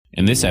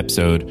In this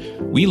episode,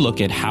 we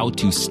look at how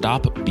to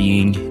stop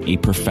being a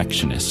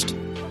perfectionist.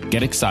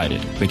 Get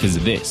excited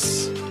because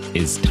this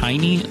is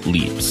Tiny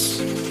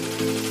Leaps,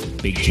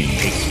 Big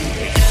Changes.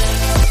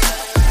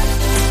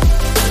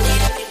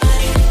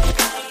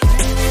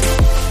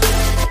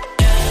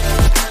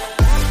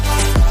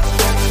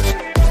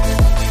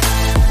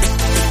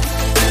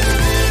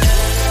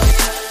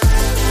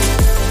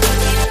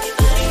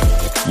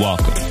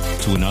 Welcome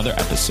to another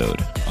episode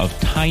of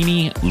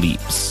Tiny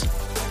Leaps,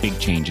 Big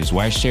Changes,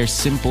 where I share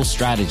simple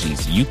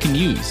strategies you can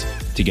use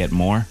to get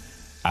more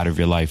out of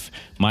your life.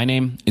 My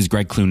name is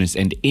Greg Clunis,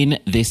 and in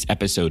this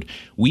episode,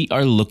 we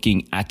are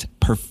looking at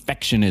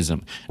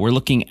perfectionism. We're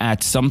looking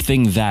at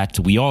something that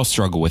we all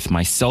struggle with,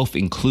 myself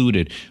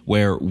included,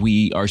 where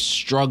we are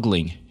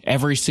struggling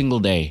every single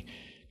day,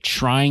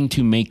 trying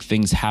to make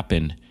things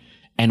happen,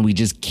 and we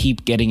just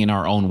keep getting in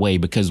our own way.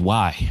 Because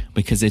why?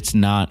 Because it's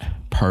not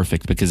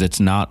perfect, because it's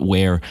not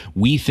where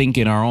we think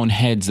in our own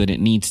heads that it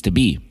needs to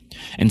be.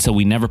 And so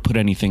we never put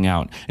anything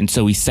out. And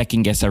so we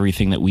second guess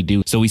everything that we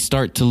do. So we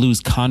start to lose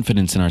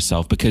confidence in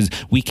ourselves because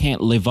we can't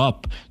live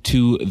up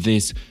to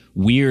this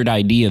weird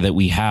idea that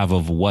we have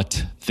of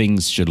what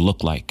things should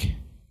look like.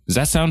 Does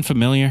that sound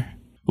familiar?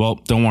 Well,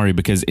 don't worry,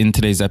 because in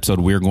today's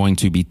episode, we're going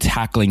to be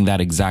tackling that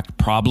exact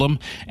problem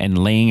and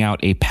laying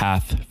out a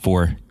path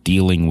for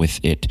dealing with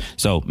it.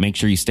 So make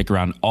sure you stick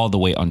around all the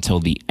way until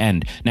the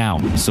end. Now,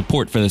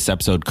 support for this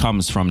episode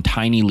comes from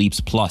Tiny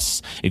Leaps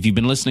Plus. If you've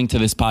been listening to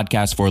this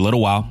podcast for a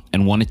little while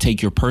and want to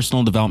take your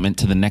personal development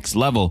to the next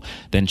level,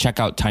 then check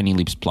out Tiny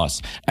Leaps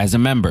Plus. As a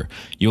member,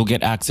 you'll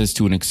get access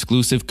to an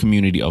exclusive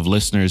community of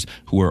listeners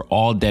who are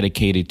all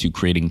dedicated to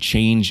creating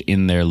change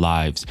in their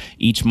lives.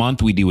 Each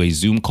month, we do a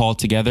Zoom call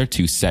together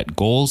to set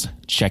goals,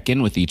 check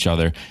in with each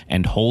other,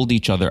 and hold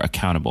each other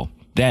accountable.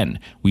 Then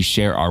we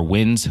share our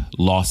wins,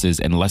 losses,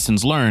 and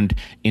lessons learned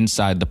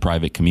inside the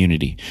private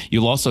community.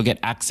 You'll also get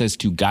access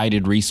to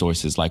guided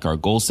resources like our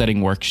goal setting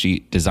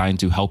worksheet designed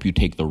to help you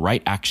take the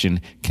right action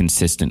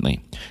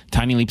consistently.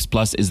 Tiny Leaps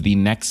Plus is the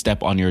next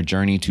step on your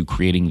journey to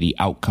creating the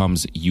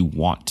outcomes you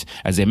want.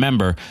 As a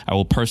member, I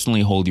will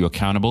personally hold you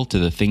accountable to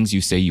the things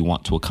you say you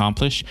want to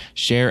accomplish,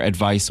 share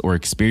advice or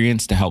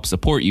experience to help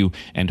support you,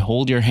 and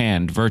hold your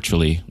hand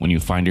virtually when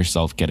you find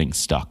yourself getting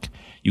stuck.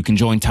 You can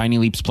join Tiny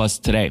Leaps Plus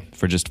today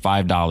for just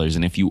 $5.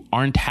 And if you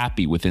aren't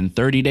happy within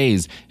 30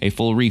 days, a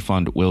full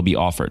refund will be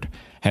offered.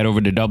 Head over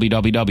to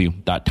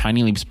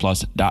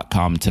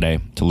www.tinyleapsplus.com today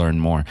to learn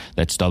more.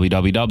 That's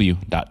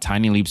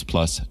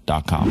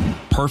www.tinyleapsplus.com.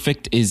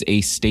 Perfect is a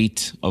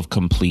state of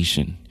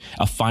completion,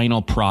 a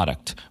final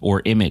product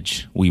or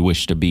image we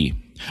wish to be.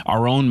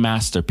 Our own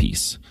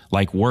masterpiece,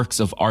 like works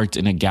of art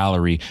in a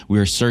gallery, we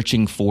are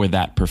searching for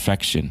that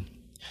perfection.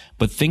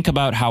 But think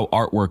about how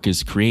artwork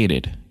is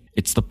created.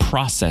 It's the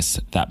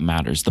process that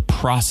matters, the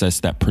process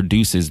that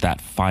produces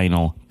that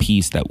final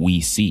piece that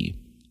we see.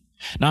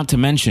 Not to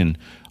mention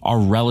our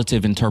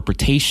relative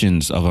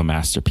interpretations of a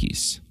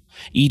masterpiece.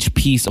 Each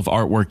piece of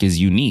artwork is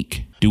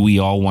unique. Do we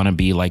all want to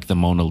be like the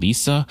Mona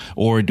Lisa,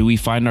 or do we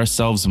find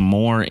ourselves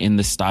more in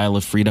the style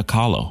of Frida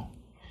Kahlo?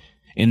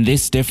 In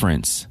this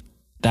difference,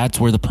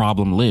 that's where the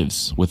problem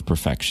lives with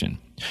perfection.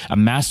 A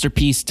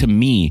masterpiece to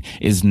me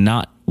is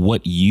not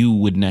what you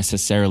would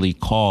necessarily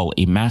call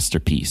a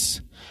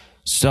masterpiece.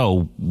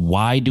 So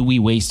why do we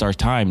waste our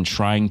time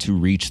trying to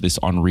reach this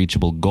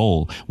unreachable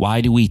goal? Why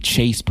do we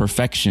chase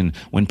perfection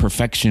when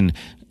perfection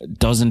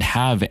doesn't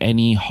have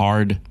any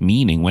hard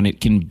meaning, when it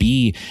can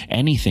be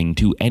anything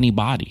to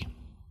anybody?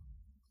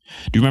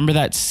 Do you remember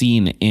that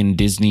scene in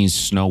Disney's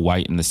Snow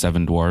White and the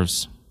Seven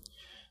Dwarfs?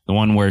 The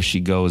one where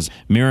she goes,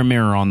 "Mirror,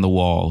 mirror on the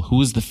wall, who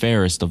is the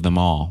fairest of them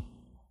all?"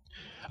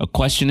 A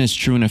question is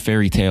true in a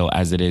fairy tale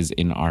as it is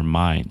in our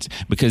minds.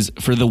 Because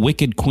for the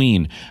wicked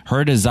queen,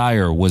 her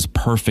desire was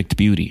perfect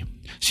beauty.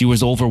 She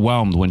was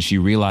overwhelmed when she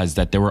realized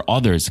that there were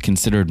others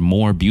considered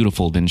more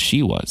beautiful than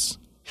she was.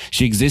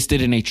 She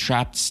existed in a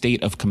trapped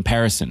state of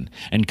comparison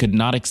and could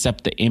not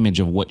accept the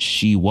image of what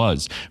she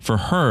was. For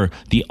her,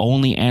 the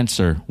only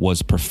answer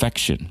was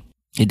perfection.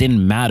 It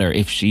didn't matter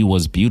if she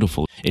was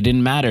beautiful. It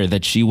didn't matter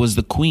that she was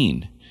the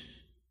queen.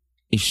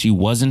 If she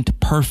wasn't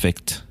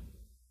perfect,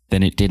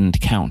 then it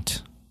didn't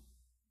count.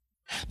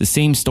 The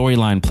same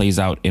storyline plays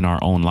out in our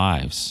own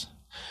lives.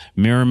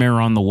 Mirror,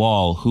 mirror on the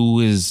wall, who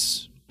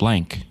is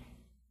blank?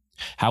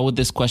 How would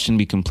this question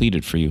be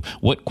completed for you?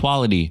 What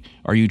quality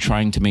are you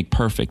trying to make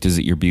perfect? Is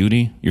it your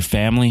beauty, your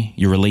family,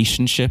 your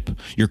relationship,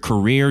 your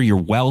career, your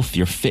wealth,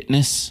 your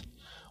fitness?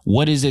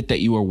 What is it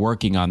that you are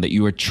working on that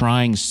you are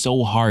trying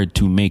so hard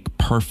to make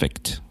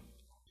perfect?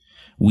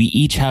 We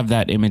each have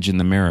that image in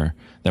the mirror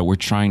that we're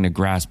trying to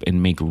grasp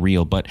and make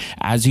real. But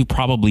as you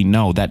probably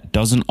know, that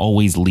doesn't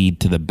always lead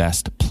to the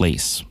best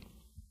place.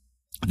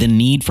 The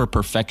need for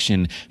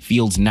perfection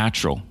feels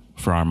natural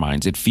for our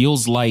minds. It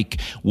feels like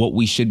what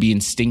we should be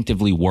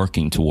instinctively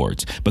working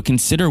towards. But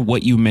consider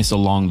what you miss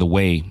along the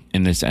way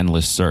in this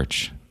endless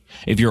search.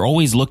 If you're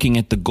always looking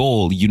at the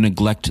goal, you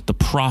neglect the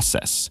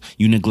process.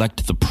 You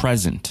neglect the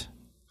present.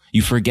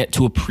 You forget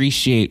to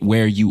appreciate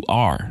where you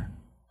are.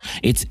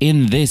 It's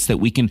in this that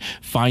we can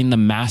find the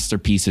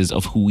masterpieces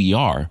of who we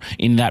are,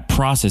 in that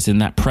process, in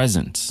that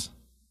presence.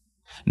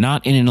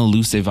 Not in an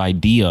elusive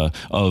idea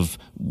of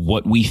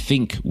what we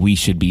think we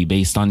should be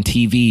based on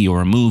TV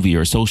or a movie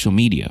or social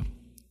media.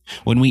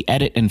 When we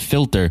edit and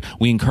filter,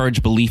 we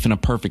encourage belief in a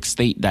perfect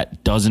state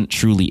that doesn't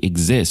truly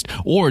exist,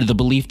 or the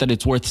belief that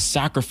it's worth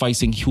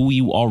sacrificing who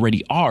you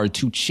already are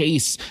to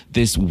chase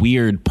this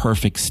weird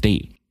perfect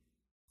state.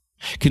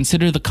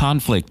 Consider the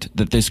conflict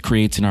that this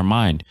creates in our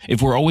mind.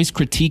 If we're always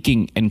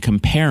critiquing and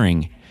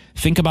comparing,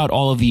 think about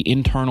all of the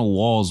internal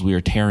walls we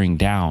are tearing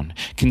down.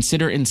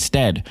 Consider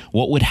instead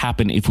what would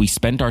happen if we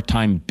spent our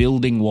time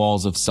building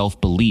walls of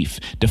self-belief,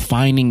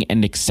 defining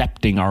and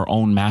accepting our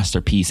own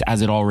masterpiece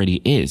as it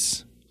already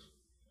is.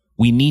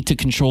 We need to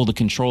control the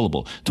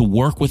controllable, to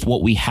work with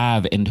what we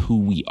have and who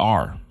we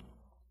are.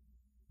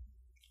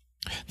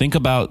 Think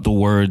about the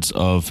words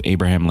of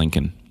Abraham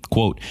Lincoln.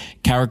 Quote,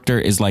 "Character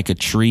is like a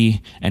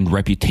tree and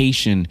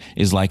reputation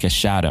is like a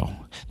shadow.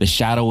 The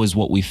shadow is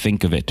what we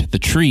think of it. The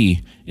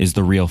tree is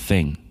the real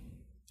thing."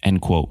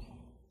 End quote.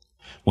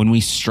 When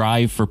we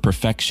strive for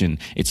perfection,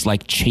 it's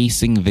like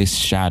chasing this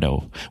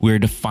shadow. We are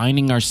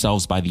defining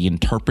ourselves by the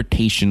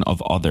interpretation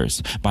of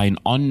others, by an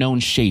unknown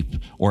shape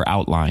or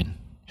outline,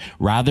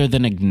 rather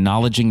than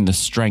acknowledging the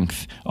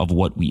strength of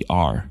what we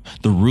are,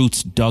 the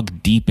roots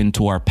dug deep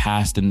into our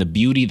past and the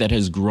beauty that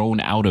has grown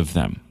out of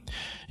them.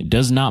 It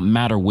does not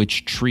matter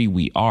which tree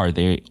we are,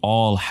 they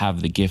all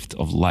have the gift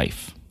of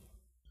life.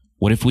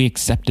 What if we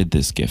accepted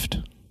this gift?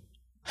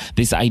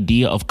 This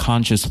idea of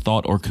conscious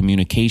thought or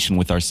communication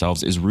with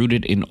ourselves is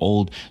rooted in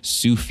old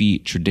Sufi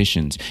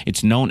traditions.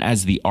 It's known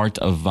as the art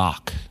of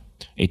Vak,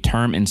 a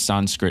term in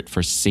Sanskrit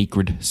for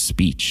sacred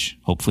speech.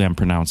 Hopefully I'm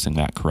pronouncing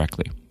that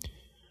correctly.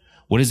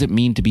 What does it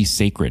mean to be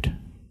sacred?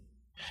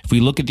 If we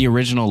look at the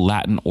original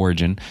Latin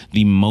origin,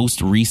 the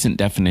most recent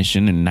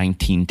definition in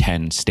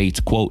 1910 states,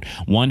 quote,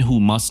 "one who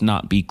must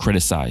not be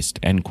criticized,"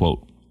 end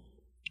quote.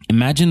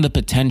 Imagine the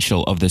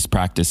potential of this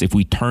practice if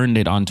we turned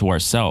it onto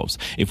ourselves,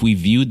 if we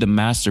viewed the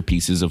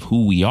masterpieces of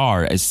who we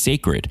are as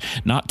sacred,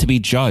 not to be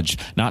judged,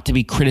 not to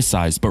be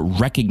criticized, but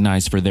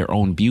recognized for their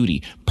own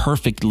beauty,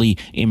 perfectly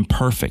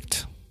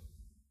imperfect.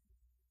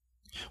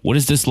 What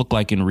does this look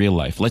like in real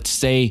life? Let's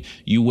say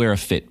you wear a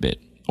Fitbit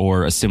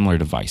or a similar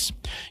device.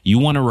 You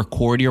want to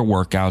record your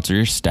workouts or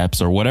your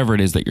steps or whatever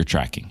it is that you're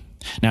tracking.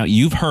 Now,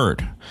 you've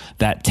heard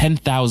that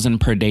 10,000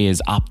 per day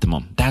is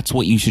optimum. That's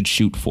what you should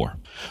shoot for.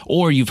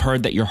 Or you've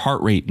heard that your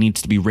heart rate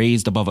needs to be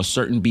raised above a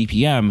certain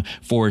BPM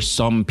for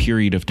some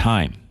period of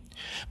time.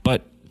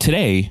 But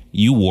today,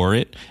 you wore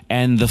it,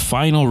 and the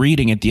final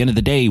reading at the end of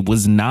the day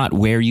was not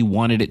where you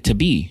wanted it to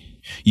be.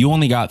 You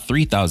only got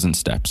 3,000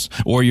 steps,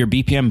 or your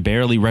BPM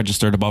barely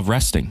registered above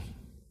resting.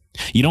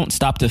 You don't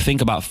stop to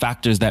think about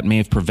factors that may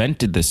have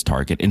prevented this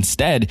target.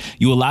 Instead,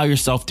 you allow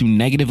yourself to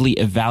negatively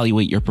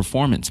evaluate your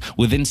performance.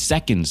 Within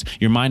seconds,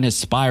 your mind has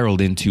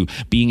spiraled into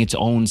being its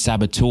own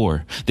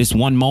saboteur. This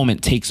one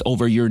moment takes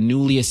over your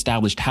newly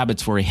established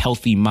habits for a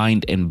healthy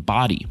mind and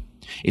body.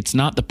 It's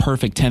not the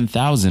perfect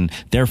 10,000.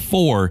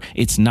 Therefore,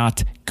 it's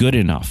not good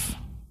enough.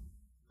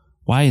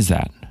 Why is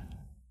that?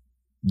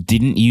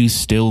 Didn't you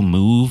still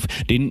move?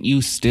 Didn't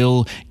you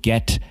still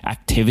get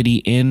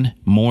activity in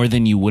more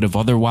than you would have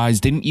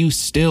otherwise? Didn't you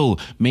still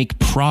make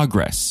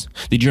progress?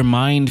 Did your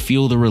mind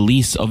feel the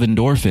release of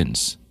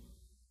endorphins?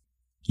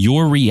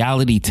 Your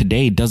reality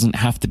today doesn't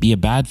have to be a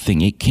bad thing.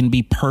 It can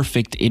be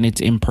perfect in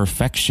its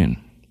imperfection.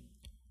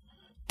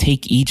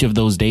 Take each of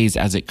those days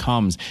as it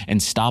comes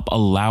and stop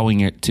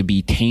allowing it to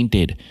be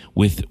tainted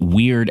with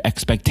weird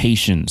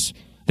expectations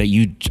that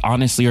you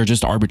honestly are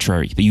just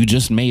arbitrary, that you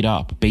just made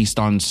up based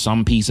on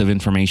some piece of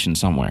information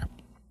somewhere.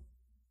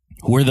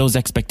 Who are those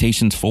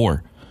expectations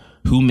for?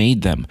 Who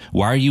made them?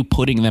 Why are you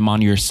putting them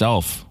on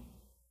yourself?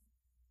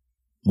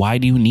 Why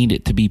do you need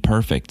it to be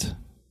perfect?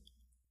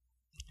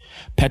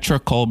 Petra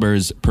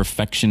Kolber's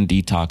Perfection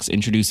Detox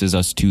introduces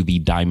us to the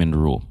diamond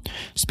rule.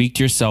 Speak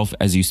to yourself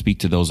as you speak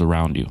to those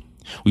around you.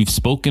 We've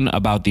spoken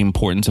about the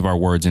importance of our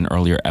words in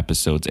earlier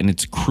episodes, and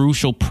it's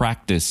crucial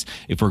practice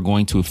if we're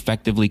going to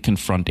effectively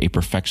confront a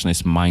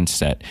perfectionist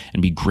mindset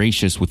and be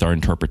gracious with our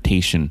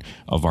interpretation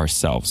of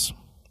ourselves.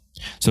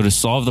 So to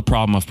solve the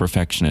problem of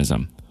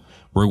perfectionism,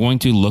 we're going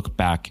to look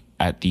back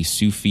at the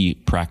Sufi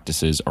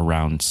practices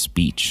around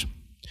speech.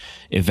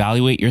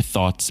 Evaluate your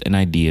thoughts and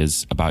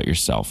ideas about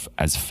yourself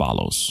as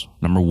follows.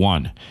 Number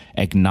 1,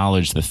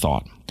 acknowledge the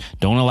thought.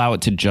 Don't allow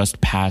it to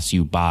just pass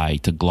you by,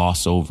 to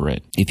gloss over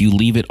it. If you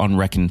leave it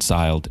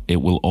unreconciled,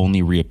 it will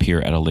only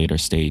reappear at a later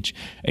stage.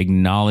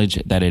 Acknowledge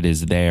that it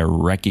is there.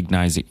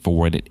 Recognize it for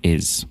what it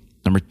is.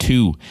 Number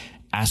 2,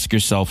 ask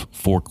yourself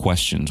 4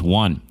 questions.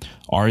 1,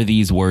 are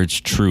these words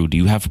true? Do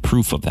you have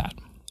proof of that?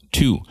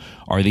 2,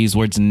 are these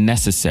words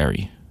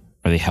necessary?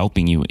 Are they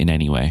helping you in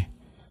any way?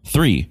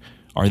 3,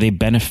 are they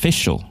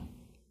beneficial?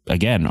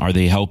 Again, are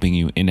they helping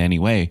you in any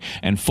way?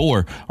 And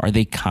 4, are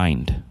they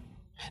kind?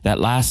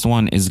 That last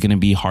one is going to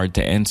be hard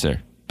to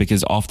answer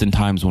because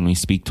oftentimes when we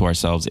speak to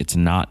ourselves, it's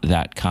not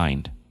that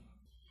kind.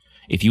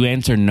 If you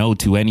answer no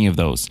to any of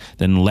those,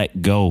 then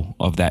let go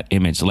of that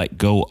image, let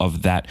go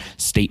of that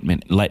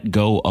statement, let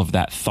go of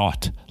that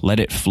thought, let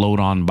it float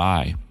on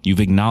by. You've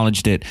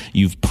acknowledged it,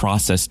 you've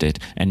processed it,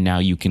 and now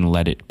you can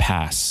let it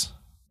pass.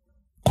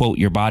 Quote,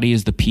 your body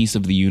is the piece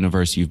of the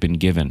universe you've been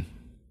given.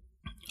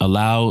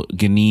 Allow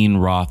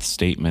Geneen Roth's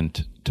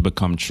statement to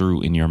become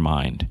true in your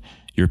mind.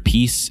 Your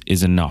piece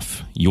is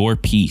enough. Your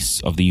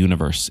piece of the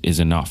universe is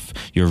enough.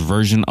 Your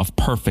version of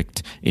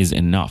perfect is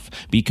enough.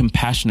 Be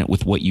compassionate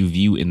with what you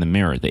view in the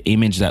mirror. The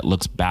image that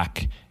looks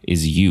back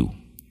is you.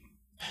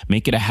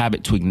 Make it a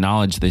habit to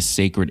acknowledge this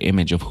sacred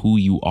image of who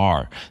you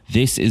are.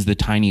 This is the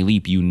tiny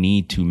leap you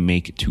need to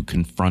make to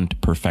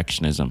confront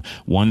perfectionism,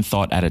 one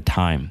thought at a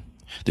time.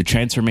 The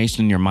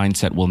transformation in your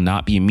mindset will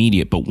not be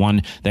immediate, but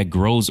one that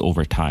grows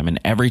over time. And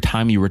every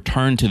time you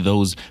return to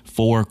those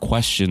 4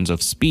 questions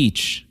of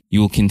speech, you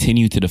will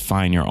continue to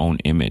define your own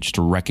image,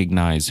 to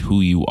recognize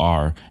who you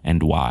are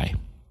and why.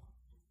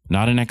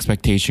 Not an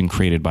expectation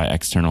created by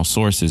external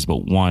sources,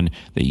 but one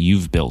that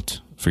you've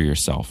built for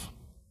yourself.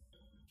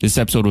 This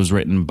episode was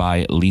written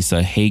by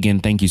Lisa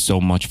Hagen. Thank you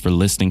so much for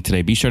listening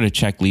today. Be sure to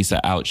check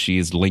Lisa out. She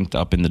is linked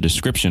up in the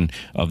description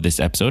of this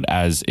episode,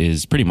 as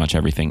is pretty much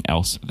everything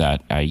else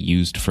that I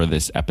used for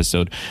this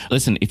episode.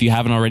 Listen, if you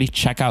haven't already,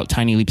 check out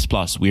Tiny Leaps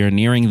Plus. We are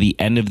nearing the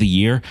end of the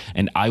year,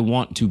 and I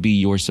want to be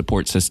your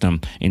support system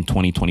in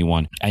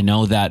 2021. I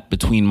know that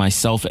between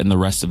myself and the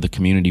rest of the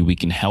community, we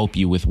can help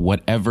you with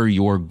whatever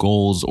your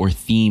goals or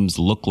themes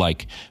look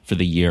like for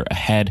the year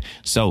ahead.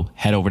 So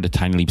head over to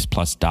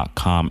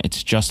tinyleapsplus.com.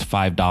 It's just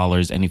 $5.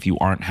 And if you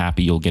aren't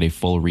happy, you'll get a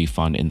full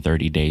refund in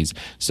 30 days.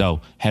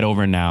 So head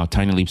over now,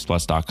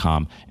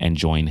 tinyleapsplus.com, and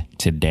join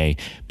today.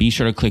 Be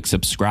sure to click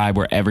subscribe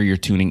wherever you're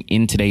tuning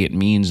in today. It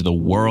means the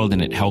world,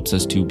 and it helps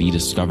us to be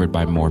discovered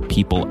by more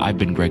people. I've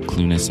been Greg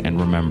Clunis,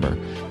 and remember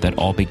that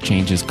all big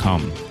changes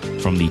come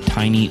from the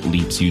tiny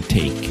leaps you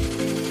take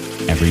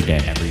every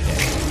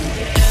day.